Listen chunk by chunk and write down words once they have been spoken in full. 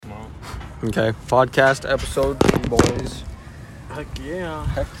Okay, podcast episode 3, boys. Heck yeah.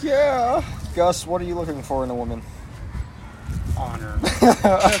 Heck yeah. Gus, what are you looking for in a woman? Honor.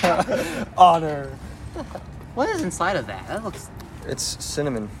 Honor. What is inside of that? That looks. It's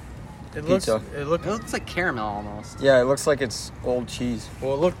cinnamon. It Pizza. looks like caramel almost. Yeah, it looks like it's old cheese.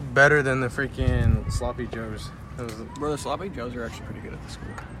 Well, it looked better than the freaking sloppy joes. Bro, the sloppy joes are actually pretty good at the school.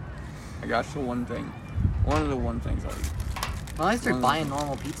 Like, that's the one thing. One of the one things I'll eat. Well, at least they're buying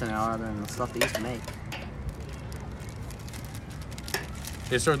normal pizza now rather than the stuff they used to make.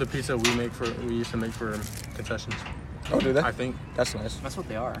 They serve the pizza we used to make for concessions. Oh, do they? I think. That's nice. That's what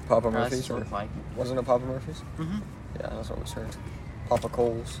they are. Papa Or that's Murphy's, what it or looks like. wasn't it Papa Murphy's? Mm-hmm. Yeah, that's what we served. Papa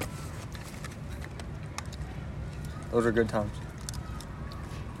Cole's. Those are good times.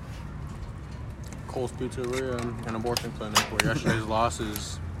 Cole's Pizzeria and Abortion Clinic, where yesterday's loss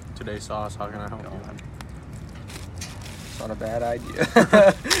is today's sauce. How can I help you? It's not a bad idea.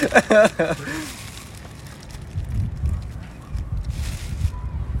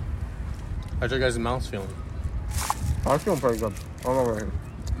 How's your guys' mouths feeling? I'm feeling pretty good. I'm over here.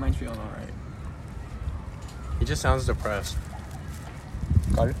 Mine's feeling alright. He just sounds depressed.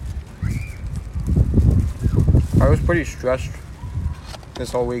 Got it. I was pretty stressed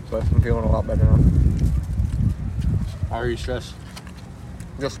this whole week, but I'm feeling a lot better now. How are you stressed?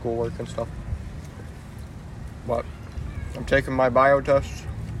 Just schoolwork and stuff. But I'm taking my bio test.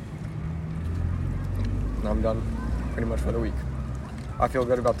 And I'm done pretty much for the week. I feel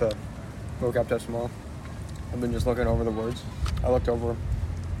good about the vocab test tomorrow. I've been just looking over the words. I looked over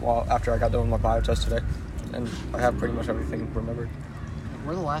after I got done with my bio test today, and I have pretty much everything remembered.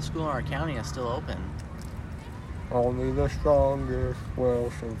 We're the last school in our county that's still open. Only the strongest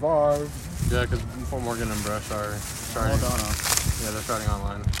will survive. Yeah, because Fort Morgan and Brush are starting. Yeah, they're starting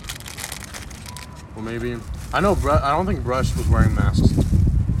online. Well, maybe. I know. I don't think Brush was wearing masks.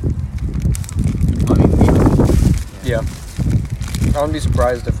 Yeah. I wouldn't be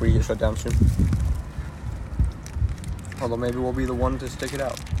surprised if we get shut down soon. Although maybe we'll be the one to stick it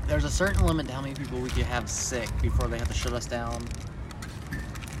out. There's a certain limit to how many people we could have sick before they have to shut us down.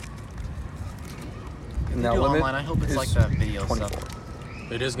 If And they that do limit online, I hope it's is like the video 24.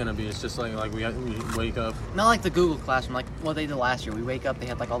 stuff. It is gonna be. It's just like we wake up. Not like the Google Classroom, like what they did last year. We wake up, they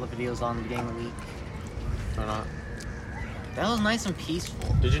had like all the videos on at the beginning of the week. Or not. That was nice and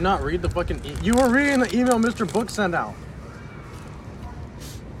peaceful. Did you not read the fucking? You were reading the email Mr. Book sent out.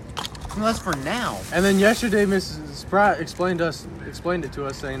 Well, that's for now. And then yesterday, Mrs. Spratt explained it to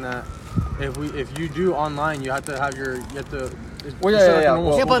us, saying that if you do online, you have to have your Well, it's yeah, like a yeah, normal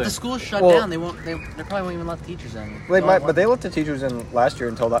well- Yeah, school but day. the school's shut Well- down. They probably won't even let the teachers in. They Oh, might, what? but they let the teachers in last year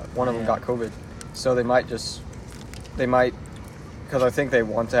until that one of them Yeah. got COVID. So they might, because I think they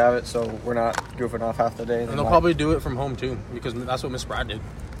want to have it, so we're not goofing off half the day. And they'll might- probably do it from home too, because that's what Miss Spratt did.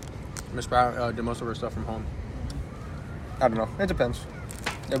 Miss Spratt did most of her stuff from home. I don't know. It depends.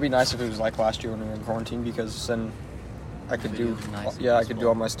 It'd be nice if it was like last year when we were in quarantine, because then I could do, Videos nice and yeah, I could do peaceful.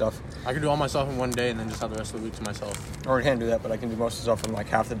 all my stuff. I could do all my stuff in one day and then just have the rest of the week to myself. Or I can't do that, but I can do most of the stuff in like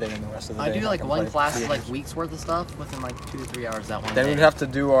half the day and the rest of the I day. do like can one play class, video like games. weeks worth of stuff within like 2 to 3 hours that one Then day. we'd have to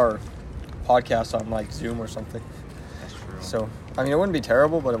do our podcast on like Zoom or something. That's true. So, I mean, it wouldn't be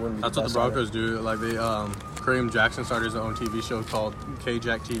terrible, but it wouldn't be That's what the best either. Broncos do. Like they, Kareem Jackson started his own TV show called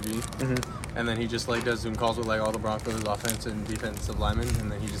K-Jack TV, and then he just like does Zoom calls with like all the Broncos offensive and defensive linemen,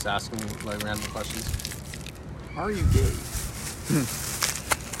 and then he just asks them like random questions. Are you gay?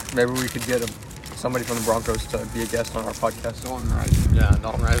 Maybe we could get somebody from the Broncos to be a guest on our podcast. Dalton Rising. Yeah,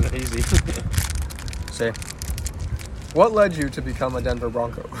 Dalton Rising, easy. Say, what led you to become a Denver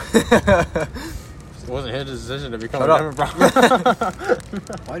Bronco? It wasn't his decision to become Shut a up. Denver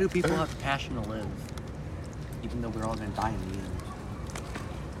Bronco. Why do people have the passion to live? Even though we're all gonna die in the end.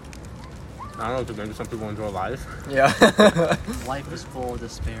 I don't know, because maybe some people enjoy life. Yeah. Life is full of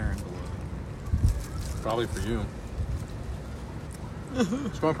despair and gloom. Probably for you.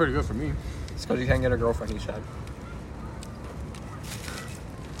 It's going pretty good for me. It's because you can't get a girlfriend, he said.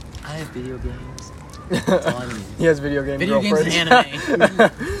 I have video games. That's all I need. He has video game Video games girlfriends. and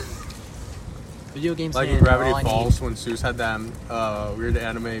anime. Video games Like and in anime are Gravity all I need. Falls when Seuss had that weird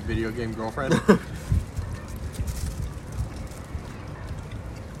anime video game girlfriend.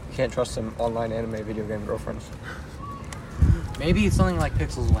 You can't trust some online anime video game girlfriends. Maybe something like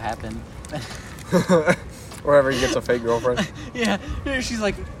Pixels will happen. Wherever he gets a fake girlfriend. Yeah, she's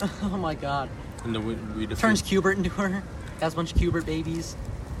like, oh my god. And then we defeat. Turns Cubert into her. Has a bunch of Cubert babies.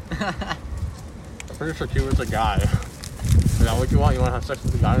 I'm pretty sure Cubert's a guy. Is that what you want? You want to have sex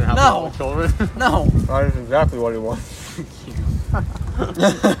with a guy and have No. children? No. That is exactly what he wants.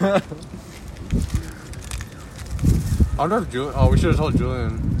 I wonder if Julian. Oh, we should have told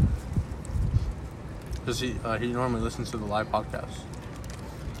Julian. Because he normally listens to the live podcast.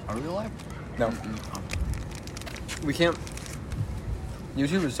 Are we alive? No. We can't.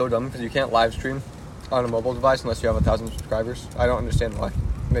 YouTube is so dumb because you can't live stream on a mobile device unless you have 1,000 subscribers. I don't understand why.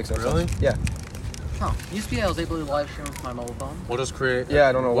 It makes no Really? sense. Yeah. Oh, used to be I was able to live stream with my mobile phone. We'll just create. Yeah,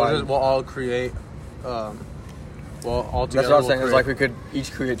 I don't know why. We'll all create. Well, all together. That's what I was saying. We'll Is like we could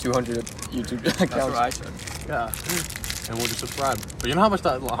each create 200 YouTube accounts. That's what I said. Yeah. And we'll just subscribe. But you know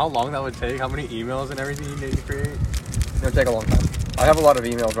how long that would take? How many emails and everything you need to create? It'll take a long time. I have a lot of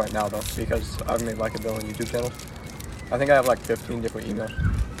emails right now though because I've made like a billion YouTube channels. I think I have like 15 different emails.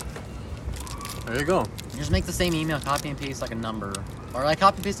 There you go. You just make the same email, copy and paste like a number. Or like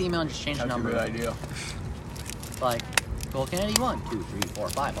copy and paste the email and just change That's the a number. good idea. Like, Cole Kennedy 1, 2, 3, 4,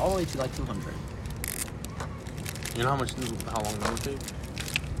 5, all the way to like 200. You know how long that would take?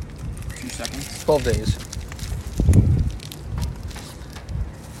 2 seconds. 12 days.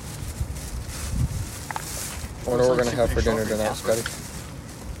 I wonder what we're gonna have for dinner tonight, Scotty.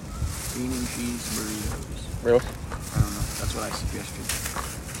 Bean and cheese burritos. Really? I don't know. That's what I suggested.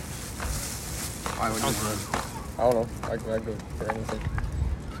 Why would Sounds you want? good. I don't know. I'd go for anything.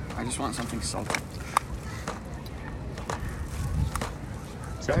 I just want something salty.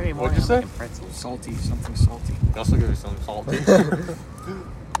 Saturday What'd morning, you I'm say? making pretzels. Salty, something salty. I'll still give you some salty.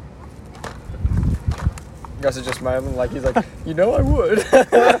 Gus is just smiling like he's like, you know I would.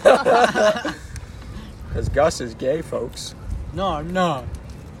 Because Gus is gay, folks. No, I'm not.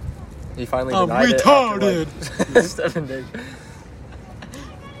 He finally I'm denied retarded. it after, like, 7 days.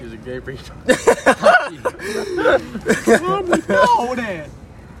 He's a gay preacher. I'm retarded.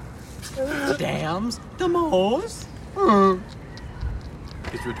 Dams the most.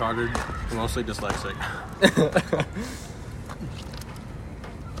 He's retarded, mostly dyslexic.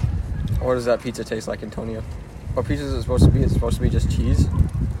 What does that pizza taste like, Antonio? What pizza is it supposed to be? It's supposed to be just cheese?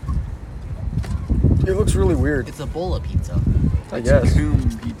 It looks really weird. It's a bowl of pizza. I It's guess. a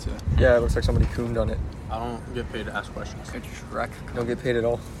coon pizza. Yeah, it looks like somebody cooned on it. I don't get paid to ask questions. It's Shrek. Don't get paid at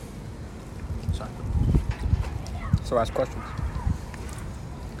all. Exactly. So ask questions.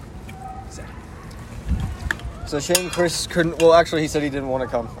 It's a shame Chris couldn't. Well, actually, he said he didn't want to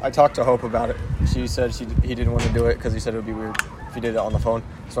come. I talked to Hope about it. She said he didn't want to do it because he said it would be weird if he did it on the phone.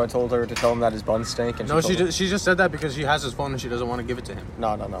 So I told her to tell him that his buns stink. And No, told him- she just said that because she has his phone and she doesn't want to give it to him.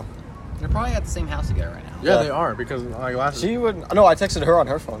 No. They're probably at the same house together right now. Yeah, Yeah. they are because like last. She wouldn't. No, I texted her on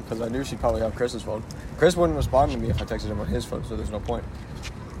her phone because I knew she'd probably have Chris's phone. Chris wouldn't respond to me if I texted him on his phone, so there's no point.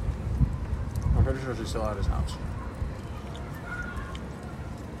 I'm pretty sure she's still at his house.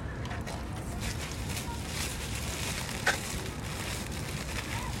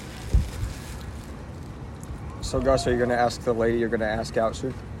 So Gus, are you gonna ask the lady you're gonna ask out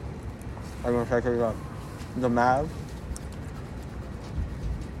soon? I'm gonna check her out. The Mav.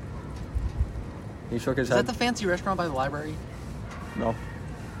 He shook his Is head. that the fancy restaurant by the library? No.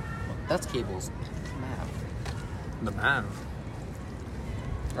 That's Cable's. Map. The man.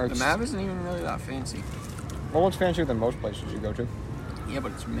 Or The it's- map isn't even really that fancy. Well, it's fancier than most places you go to. Yeah,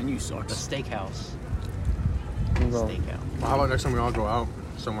 but its menu The sucks. steakhouse. Well, Stakeout. Well, how about next time we all go out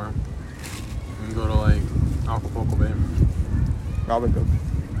somewhere and go to like Acapulco Bay? probably good.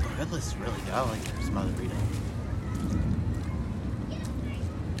 Red List is really good. I like some other burrito.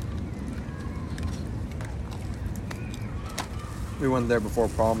 We went there before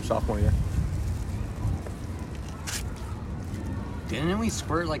prom sophomore year. Didn't we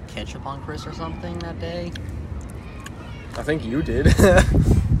squirt like ketchup on Chris or something that day? I think you did.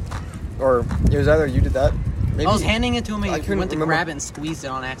 Or it was either you did that. Maybe. I was handing it to him I and he couldn't went to remember. grab it and squeezed it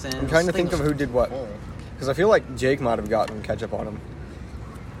on accident. I'm trying to This thing think of was who did what. full. Because I feel like Jake might have gotten ketchup on him.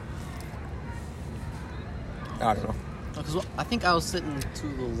 I don't know. Because I think I was sitting to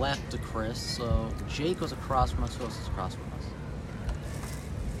the left of Chris, so Jake was across from us. Who else was across from us?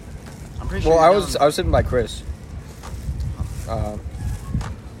 I'm pretty sure. Well, I you're was down- I was sitting by Chris. It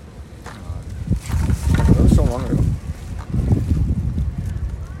was so long ago.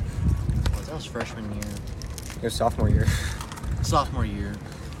 That was freshman year, It was sophomore year. sophomore year.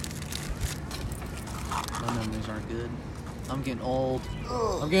 My memories aren't good. I'm getting old.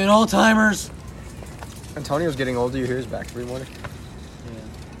 I'm getting old timers. Antonio's getting old. Do you hear his back every morning?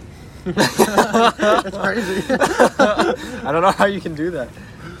 Yeah. That's crazy. I don't know how you can do that.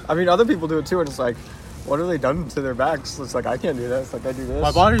 I mean, other people do it too, and it's like, what have they done to their backs? It's like, I can't do that. It's like, I do this.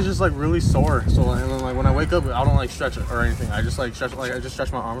 My body's just like really sore. So like, and then, like when I wake up, I don't like stretch it or anything. I just like stretch I just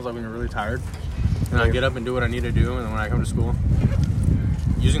stretch my arms like when you're really tired. And I get up and do what I need to do. And then when I come to school,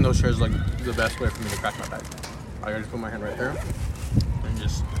 using those chairs is like the best way for me to crack my back. I just put my hand right there and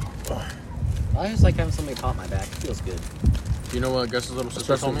just. I just like having somebody pop my back. It feels good. You know what Gus's little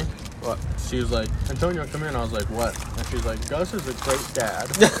sister told me? What? She was like, Antonio, come here. And I was like, what? And she's like, Gus is a great dad.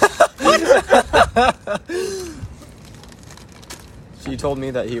 She told me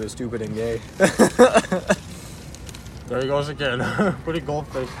that he was stupid and gay. There he goes again. Pretty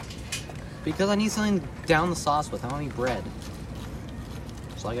goldfish. Because I need something down the sauce with. I don't need bread.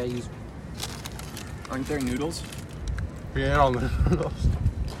 So I gotta use. Aren't there noodles? Yeah, on the noodles.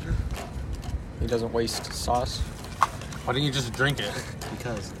 He doesn't waste sauce. Why didn't you just drink it?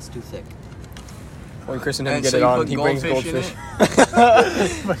 Because it's too thick. When Chris and him And get so it you on, put he brings goldfish in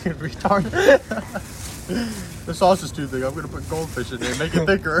goldfish. Fucking retard. The sauce is too thick. I'm gonna put goldfish in there, make it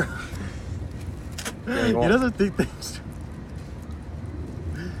thicker. Yeah, He won't. doesn't think things.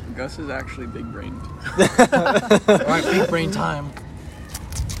 Gus is actually big-brained. Alright, big brain time.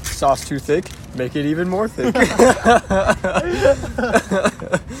 Sauce too thick, make it even more thick.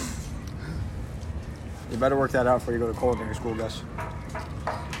 You better work that out before you go to culinary school, Gus.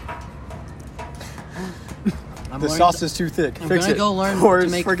 The sauce is too thick. I'm Fix gonna it. go learn Pour to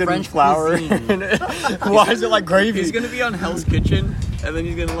make friggin' French flour cuisine. in it. Why is it like gravy? He's gonna be on Hell's Kitchen, and then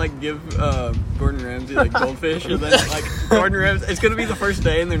he's gonna like give Gordon Ramsay like goldfish, and then like Gordon Ramsay. It's gonna be the first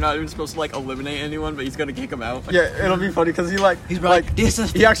day, and they're not even supposed to like eliminate anyone, but he's gonna kick him out. Yeah, it'll be funny because he He's like, this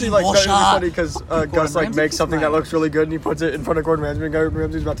is he actually like bullshit. it's funny because Gus like Ramsay makes is something that right. looks really good and he puts it in front of Gordon Ramsay and Gordon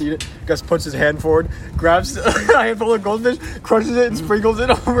Ramsay's about to eat it. Gus puts his hand forward, grabs a handful of goldfish, crunches it and sprinkles it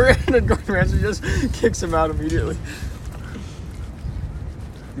over it, and then Gordon Ramsay just kicks him out immediately.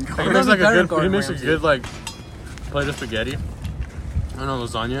 He Gordon makes like better a than good. Gordon He makes a Ramsay. good like plate of spaghetti and a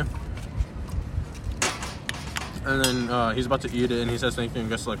lasagna. And then he's about to eat it, and he says thank you, and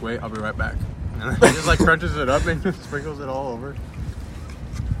Gus is like, wait, I'll be right back. And then he just like crunches it up and sprinkles it all over.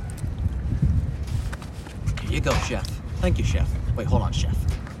 Here you go, chef. Thank you, chef. Wait, hold on, chef.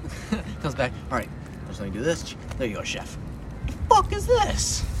 Comes back. All right, let's let me do this. There you go, chef. The fuck is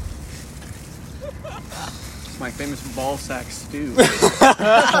this? It's my famous ball sack stew.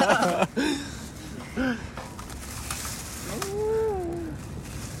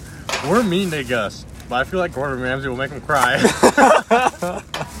 We're mean to Gus, but I feel like Gordon Ramsay will make him cry.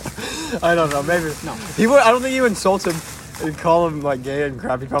 I don't know, maybe No. He would. I don't think he would insult him and call him like gay and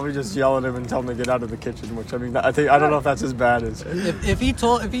crap. He'd probably just yell at him and tell him to get out of the kitchen. Which I mean, I don't know if that's as bad as. If he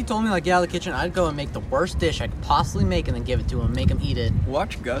told me like get out of the kitchen, I'd go and make the worst dish I could possibly make and then give it to him, make him eat it.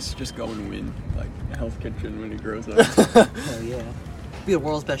 Watch Gus just go and win like Hell's Kitchen when he grows up. Hell yeah. Be the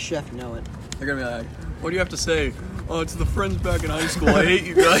world's best chef, you know it. They're gonna be like, "What do you have to say?" "Oh, it's the friends back in high school. I hate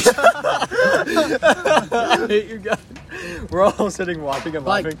you guys." I hate you guys. We're all sitting watching and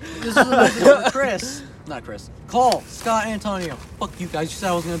Like, laughing. this is a message for Chris. Not Chris. Cole, Scott, Antonio. Fuck you guys. You said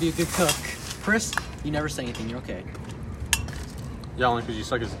I was gonna be a good cook. Chris, you never say anything. You're okay. Yeah, only because you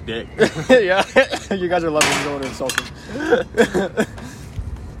suck his dick. Yeah, you guys are loving me going to insult him.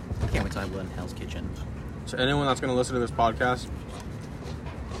 I can't wait till I live in Hell's Kitchen. So anyone that's gonna listen to this podcast,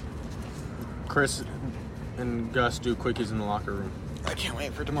 Chris and Gus do quickies in the locker room. I can't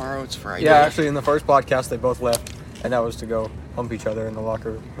wait for tomorrow. It's Friday. Yeah, actually, in the first podcast, they both left, and that was to go hump each other in the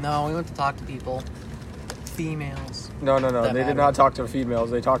locker room. No, we went to talk to people. Females. No, That they did matter. not talk to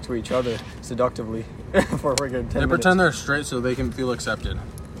females. They talked to each other seductively for friggin' 10 They minutes. pretend they're straight so they can feel accepted.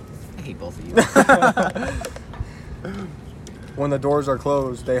 I hate both of you. When the doors are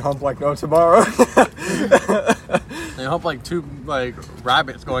closed, they hump like no tomorrow. They hump like two like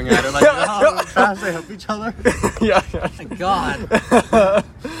rabbits going at it, like how fast they hump each other. Yeah. My God.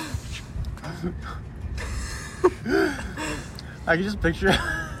 I can just picture,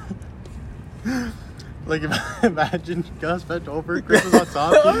 like, imagine Gus bent over, Chris is on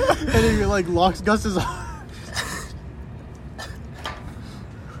top, and he like locks Gus's arm.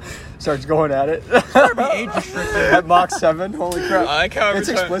 Starts going at it. Be age restricted. At Mach 7, holy crap. I like how every It's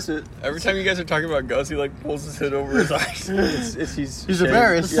time, explicit. every time you guys are talking about Gus, he like pulls his hood over his eyes. He's He's ashamed.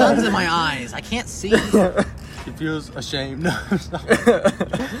 embarrassed. The sun's in my eyes. I can't see. He feels ashamed.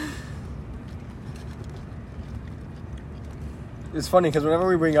 It's funny because whenever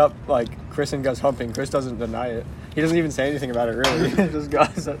we bring up like Chris and Gus humping, Chris doesn't deny it. He doesn't even say anything about it really. He just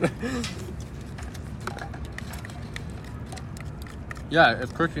Gus. Yeah,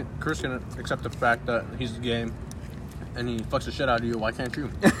 if Chris can accept the fact that he's gay and he fucks the shit out of you, why can't you?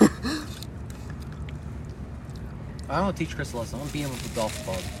 I want to teach Chris a lesson. I want to beat him with the golf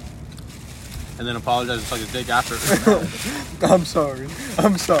club. And then apologize and suck his dick after. I'm sorry.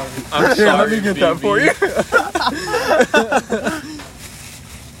 I'm Here, let me sorry, get that for you.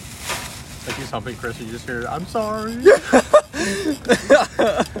 Like he's humping Chris and you just hear, I'm sorry.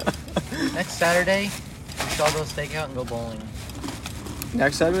 Next Saturday, we should all go stakeout and go bowling.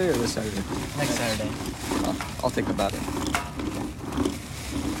 Next Saturday or this Saturday? Next Saturday. I'll think about it.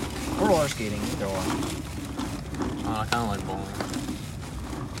 Or roller skating, either or. I kind of like bowling.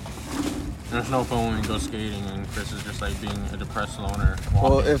 There's no fun when we go skating and Chris is just like being a depressed loner.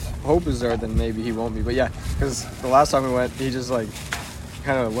 Well, walking. if Hope is there, then maybe he won't be. But yeah, because the last time we went, he just like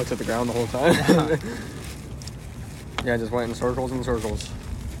kind of looked at the ground the whole time. Yeah, just went in circles and circles.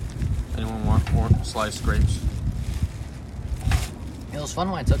 Anyone want more sliced grapes? It was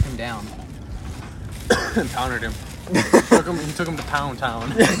fun when I took him down. Pounded him. He took him to Pound Town.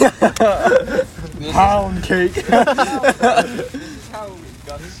 Pound cake. This is how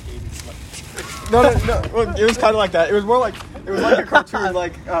Gus skates. Like, No. Well, it was kind of like that. It was more like a cartoon.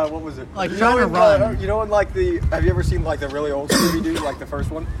 Like what was it? Like you trying know to run. You know, in like have you ever seen like the really old Scooby-Doo, like the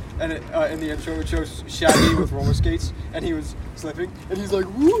first one? And in the intro, it shows Shaggy with roller skates, and he was slipping, and he's like,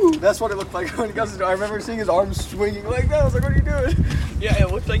 "Woo!" That's what it looked like when Gus. I remember seeing his arms swinging like that. I was like, "What are you doing?" yeah,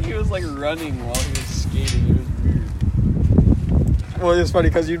 it looked like he was like running while he was skating. It was weird. Well, it's funny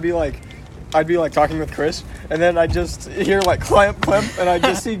because I'd be like talking with Chris, and then I just hear like clamp, and I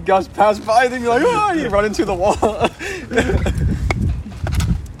just see Gus pass by, and then you're like, "Oh!" And you run into the wall.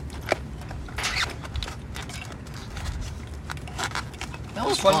 That It was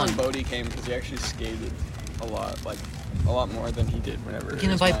was fun fun. when Bodie came because he actually skated a lot more than he did whenever. We can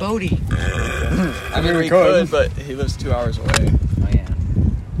it was invite mine. Bodie. I mean, we could, but he lives 2 hours away. Oh, yeah.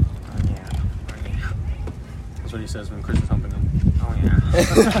 That's what he says when Chris is humping him. Oh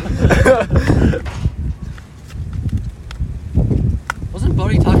yeah. Wasn't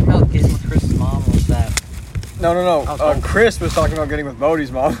Bodie talking about getting with Chris's mom, or was that? No. Oh. Chris was talking about getting with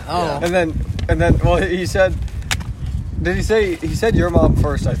Bodie's mom. Oh. And then, well, he said, did he say, he said your mom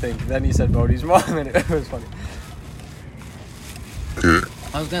first, I think. Then he said Bodie's mom, and it was funny.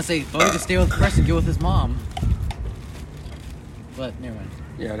 I was gonna say Bodie to stay with Chris and get with his mom. But never mind.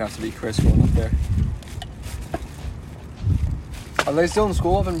 Yeah, it'd have to be Chris going up there. Are they still in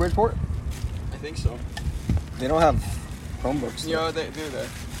school up in Bridgeport? I think so. They don't have Chromebooks. Yeah, they're there.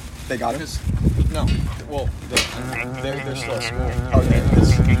 They got it? Because, no, well, they're still at school. Okay,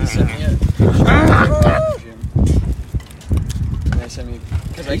 because he sent me it. And they sent me,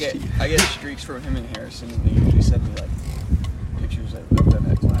 because I get streaks from him and Harrison, and they usually send me like pictures of them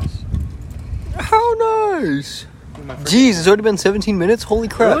at class. How nice! Jeez, it's already been 17 minutes? Holy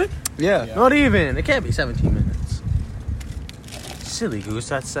crap. Really? Yeah. Yeah. Not even. It can't be 17 minutes. Silly goose,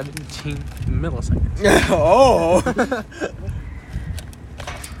 that's 17 milliseconds. Oh!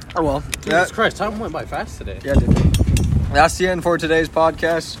 Oh well. Jesus Christ, time went by fast today. Yeah, dude. That's the end for today's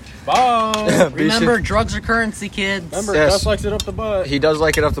podcast. Bye! Be Remember, sure- drugs are currency, kids. Remember, Yes. Gus likes it up the butt. He does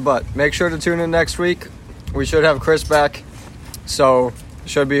like it up the butt. Make sure to tune in next week. We should have Chris back, so it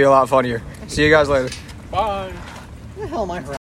should be a lot funnier. See you guys later. Bye! What the hell am I